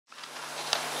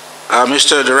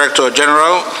Mr. Director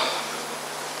General,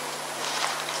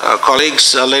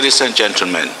 colleagues, ladies and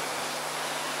gentlemen.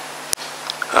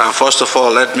 First of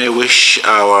all, let me wish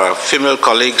our female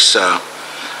colleagues a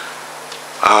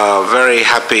very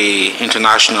happy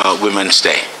International Women's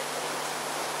Day.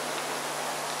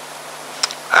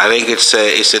 I think it's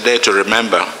a day to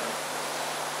remember,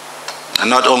 and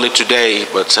not only today,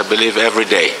 but I believe every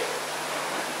day.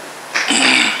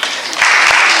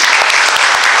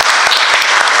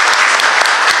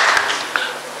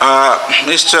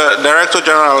 Mr. Director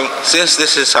General, since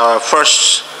this is our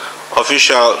first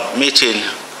official meeting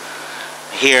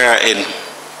here in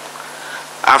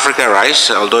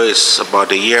AfricaRice, although it's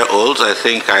about a year old, I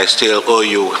think I still owe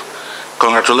you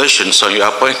congratulations on your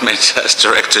appointment as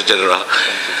Director General.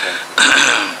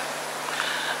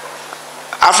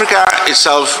 Africa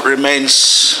itself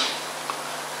remains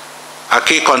a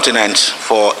key continent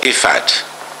for IFAD.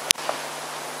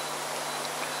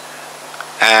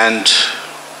 And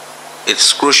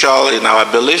it's crucial in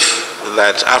our belief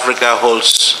that Africa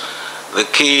holds the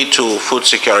key to food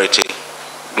security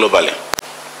globally.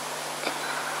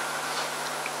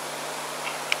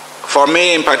 For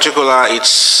me in particular,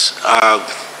 it's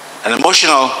an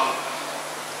emotional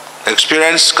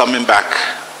experience coming back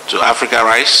to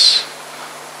AfricaRice,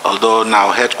 although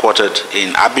now headquartered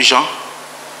in Abidjan.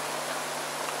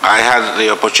 I had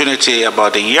the opportunity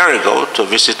about a year ago to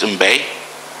visit Mbe,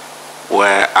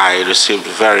 where I received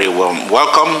very warm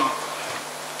welcome.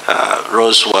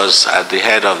 Rose was at the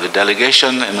head of the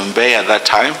delegation in Mbe at that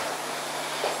time.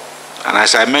 And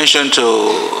as I mentioned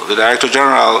to the Director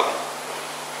General,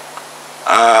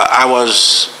 I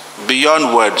was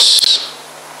beyond words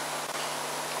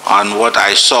on what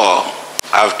I saw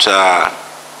after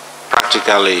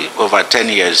practically over 10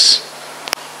 years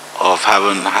of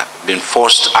having been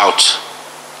forced out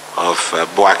of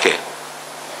Bouaké.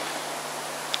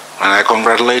 And I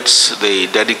congratulate the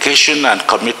dedication and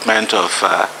commitment of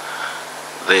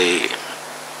the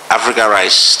AfricaRice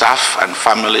staff and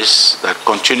families that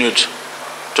continued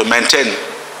to maintain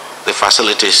the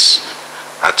facilities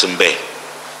at Mbe.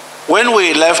 When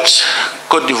we left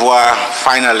Cote d'Ivoire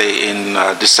finally in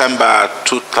December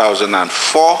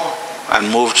 2004 and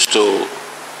moved to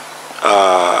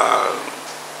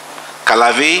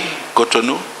Calavi,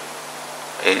 Cotonou,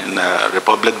 in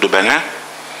Republic du Benin,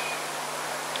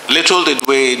 little did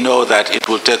we know that it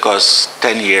would take us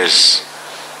 10 years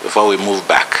before we moved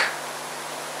back.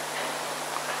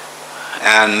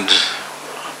 And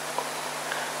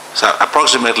so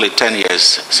approximately 10 years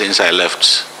since I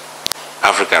left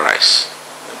AfricaRice,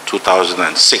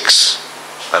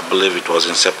 2006. I believe it was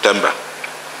in September.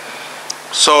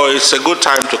 So it's a good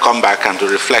time to come back and to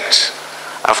reflect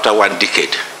after one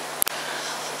decade.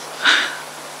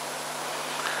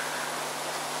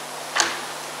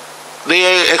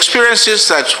 The experiences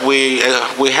that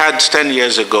we had 10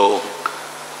 years ago,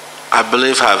 I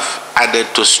believe, have added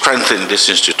to strengthen this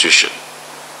institution,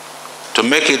 to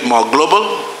make it more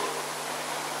global,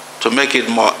 to make it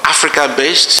more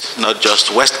Africa-based, not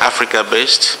just West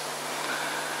Africa-based.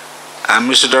 And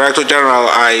Mr. Director General,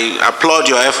 I applaud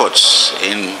your efforts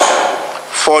in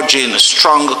forging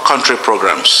strong country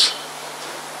programs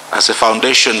as a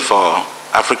foundation for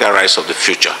AfricaRice of the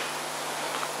future.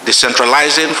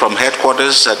 Decentralizing from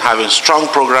headquarters and having strong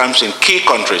programs in key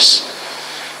countries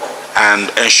and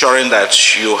ensuring that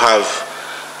you have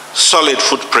solid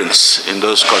footprints in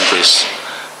those countries'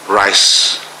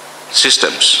 rice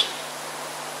systems.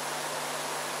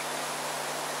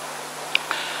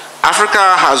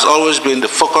 Africa has always been the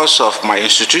focus of my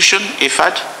institution,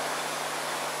 IFAD,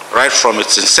 right from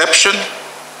its inception.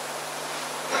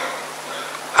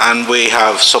 And we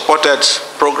have supported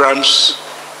programs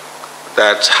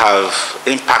that have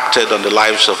impacted on the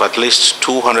lives of at least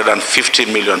 250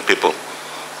 million people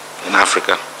in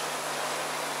Africa.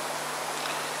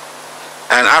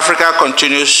 And Africa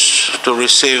continues to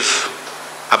receive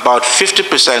about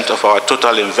 50% of our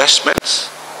total investments.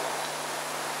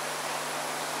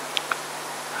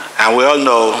 And we all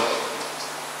know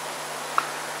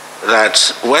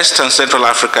that West and Central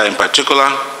Africa in particular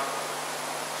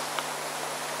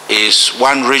is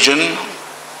one region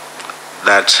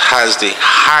that has the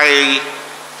highly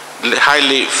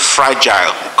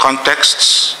fragile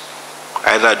contexts,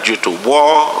 either due to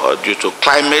war or due to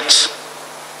climate,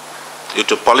 due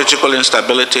to political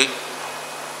instability,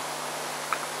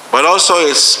 but also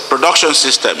its production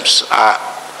systems are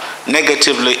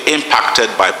negatively impacted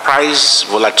by price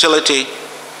volatility,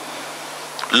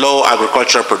 low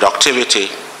agricultural productivity,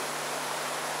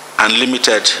 and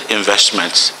limited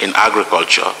investments in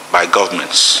agriculture by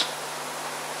governments.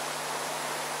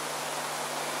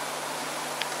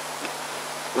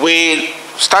 We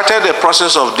started a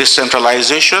process of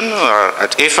decentralization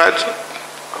at IFAD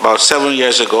about 7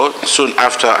 years ago, soon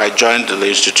after I joined the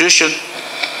institution.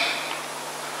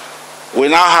 We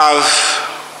now have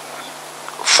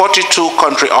 42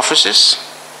 country offices,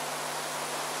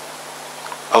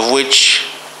 of which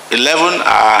 11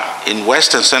 are in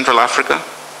West and Central Africa.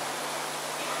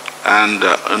 And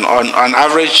on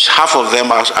average, half of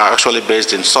them are actually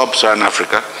based in sub-Saharan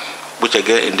Africa, which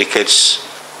again indicates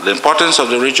the importance of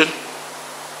the region.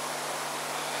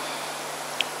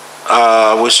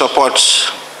 We support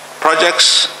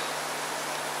projects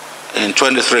in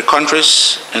 23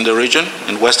 countries in the region,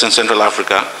 in West and Central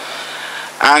Africa.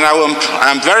 And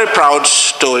I'm very proud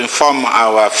to inform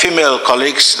our female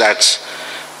colleagues that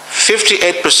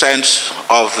 58%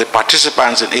 of the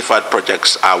participants in IFAD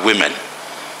projects are women.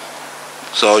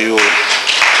 So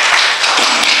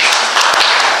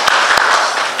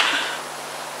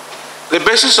the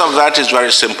basis of that is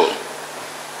very simple.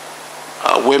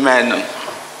 Women,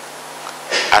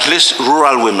 at least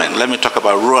rural women, let me talk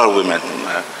about rural women.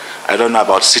 I don't know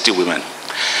about city women.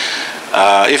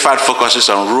 IFAD focuses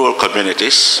on rural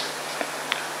communities.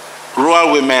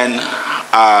 Rural women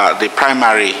are the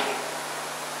primary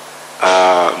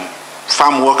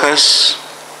farm workers,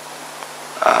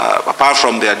 apart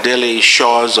from their daily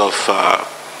chores of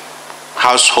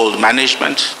household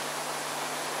management.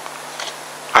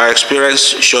 Our experience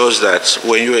shows that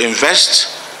when you invest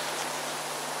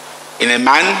in a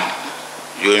man,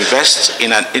 you invest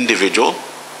in an individual,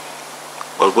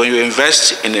 but when you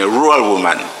invest in a rural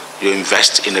woman, you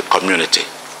invest in a community.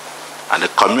 And a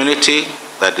community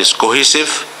that is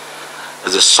cohesive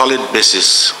is a solid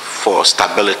basis for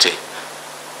stability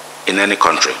in any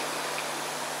country.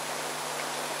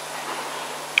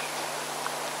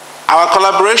 Our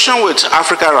collaboration with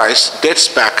AfricaRice dates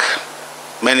back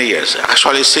many years,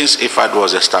 actually since IFAD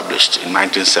was established in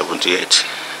 1978,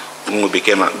 when we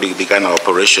began our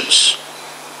operations.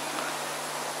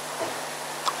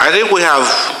 I think we have,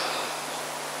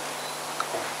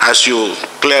 as you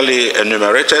clearly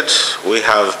enumerated, we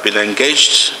have been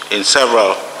engaged in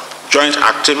several joint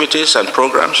activities and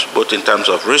programs, both in terms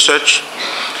of research.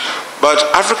 But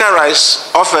AfricaRice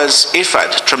offers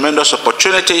IFAD tremendous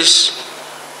opportunities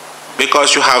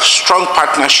because you have strong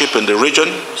partnership in the region,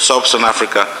 Sub-Saharan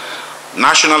Africa,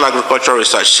 national agricultural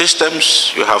research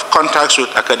systems, you have contacts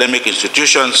with academic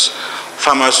institutions,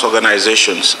 farmers'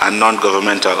 organizations, and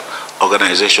non-governmental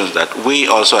organizations that we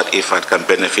also at IFAD can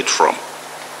benefit from.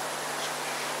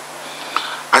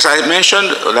 As I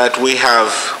mentioned, that we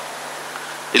have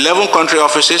 11 country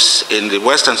offices in the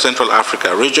West and Central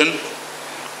Africa region,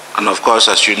 and of course,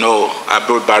 as you know,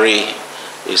 Abdul Bari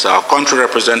is our country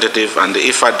representative and the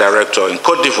IFAD director in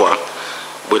Cote d'Ivoire,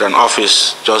 with an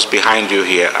office just behind you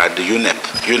here at the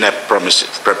UNEP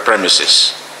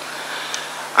premises.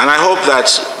 And I hope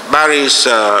that Barry's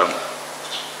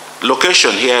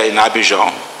location here in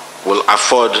Abidjan will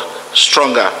afford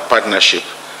stronger partnership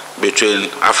between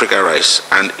AfricaRice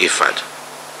and IFAD.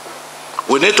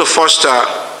 We need to foster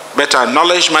better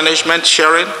knowledge management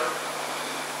sharing.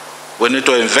 We need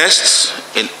to invest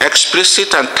in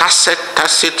explicit and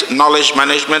tacit knowledge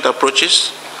management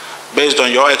approaches based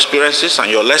on your experiences and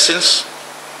your lessons.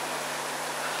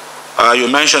 You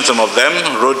mentioned some of them: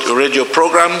 radio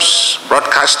programs,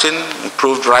 broadcasting,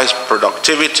 improved rice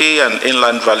productivity and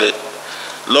inland valley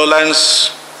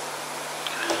lowlands.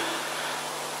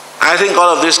 I think all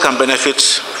of this can benefit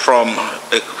from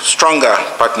a stronger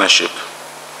partnership.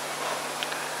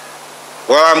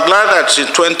 Well, I'm glad that in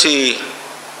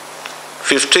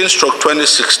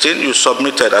 2015/2016 you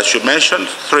submitted, as you mentioned,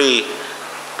 3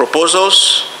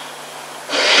 proposals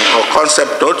or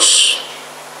concept notes.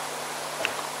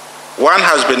 One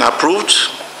has been approved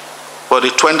for the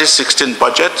 2016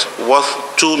 budget, worth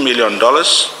 $2 million.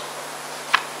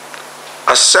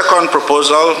 A second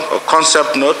proposal or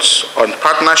concept note on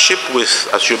partnership with,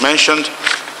 as you mentioned,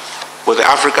 with the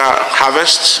Africa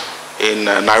Harvest in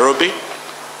Nairobi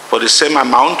for the same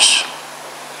amount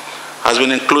has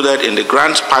been included in the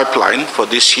grant pipeline for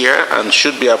this year and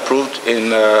should be approved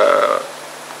in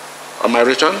on my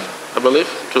return, I believe,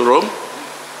 to Rome,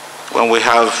 when we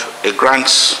have a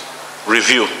grants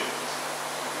review.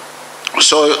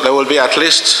 So there will be at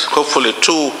least, hopefully,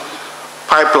 2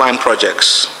 pipeline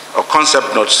projects or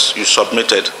concept notes you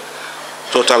submitted,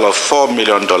 total of $4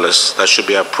 million that should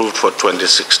be approved for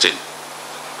 2016.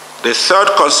 The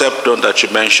third concept note that you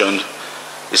mentioned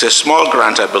is a small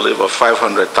grant, I believe, of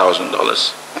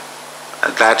 $500,000,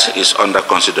 and that is under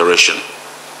consideration.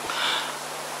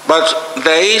 But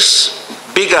there is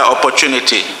bigger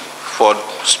opportunity for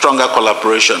stronger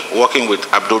collaboration working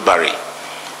with Abdul Bari.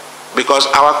 because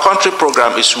our country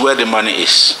program is where the money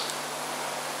is.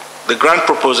 The grant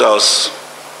proposals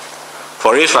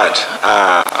for IFAD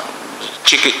are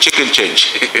chicken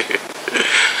change.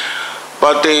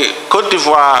 But the Cote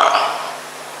d'Ivoire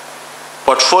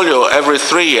portfolio every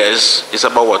 3 years is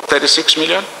about what, 36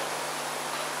 million?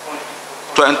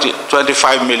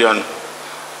 25 million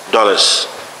dollars.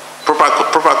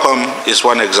 Propercom is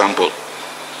one example.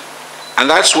 And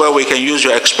that's where we can use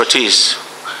your expertise.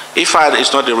 IFAD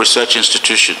is not a research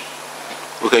institution.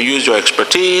 We can use your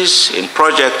expertise in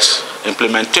project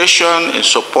implementation, in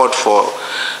support for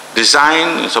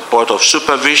design, in support of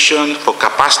supervision, for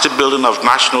capacity building of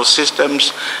national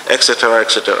systems, etc.,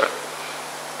 etc.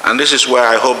 And this is where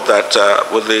I hope that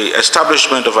with the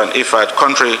establishment of an IFAD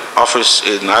country office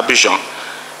in Abidjan,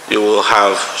 you will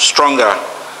have stronger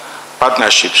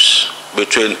partnerships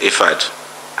between IFAD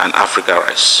and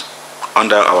AfricaRice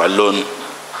under our loan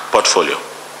portfolio.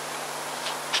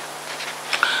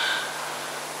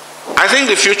 I think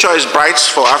the future is bright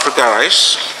for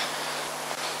AfricaRice.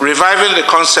 Reviving the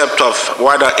concept of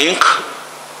wider Inc.,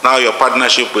 now your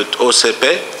partnership with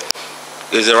OCP,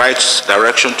 is the right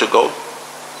direction to go.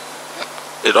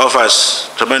 It offers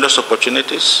tremendous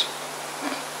opportunities.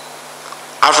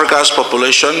 Africa's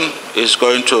population is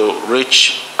going to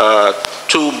reach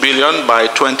 2 billion by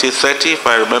 2030, if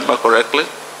I remember correctly.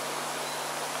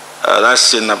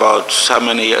 That's in about how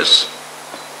many years?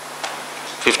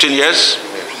 15 years?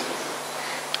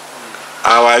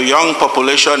 Our young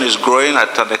population is growing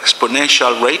at an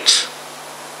exponential rate.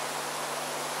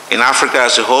 In Africa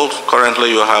as a whole,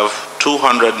 currently you have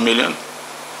 200 million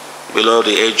below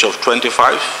the age of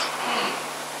 25.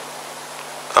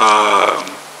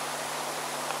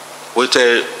 With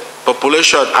a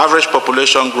population, average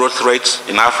population growth rate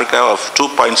in Africa of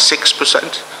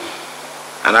 2.6%,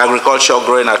 and agriculture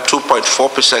growing at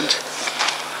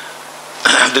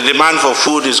 2.4%, the demand for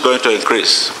food is going to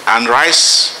increase. And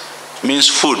rice means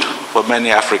food for many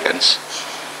Africans.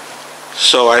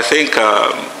 So I think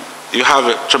you have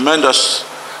a tremendous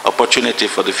opportunity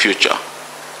for the future,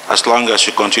 as long as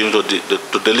you continue to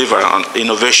deliver on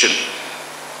innovation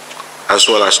as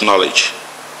well as knowledge.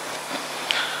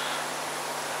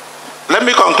 Let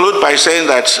me conclude by saying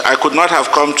that I could not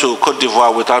have come to Cote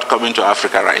d'Ivoire without coming to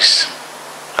AfricaRice.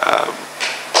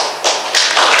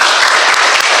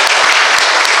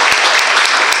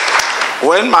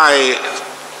 When my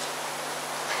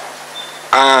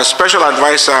special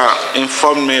advisor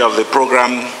informed me of the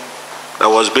program that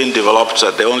was being developed,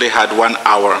 they only had 1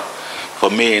 hour for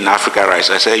me in AfricaRice,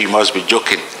 I said, you must be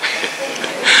joking. 1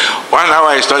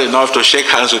 hour is not enough to shake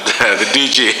hands with the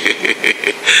DG.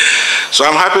 So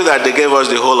I'm happy that they gave us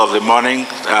the whole of the morning.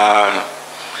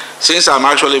 Since I'm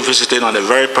actually visiting on a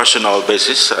very personal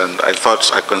basis, and I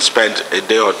thought I could spend a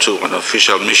day or two on an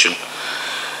official mission.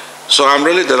 So I'm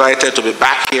really delighted to be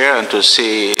back here and to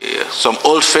see some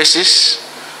old faces,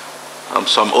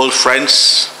 some old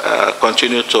friends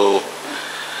continue to,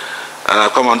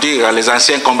 comme on dit, les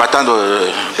anciens combattants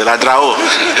de la DRAO.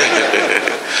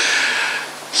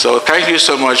 So thank you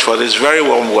so much for this very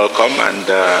warm welcome, and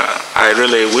I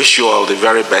really wish you all the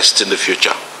very best in the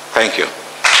future. Thank you.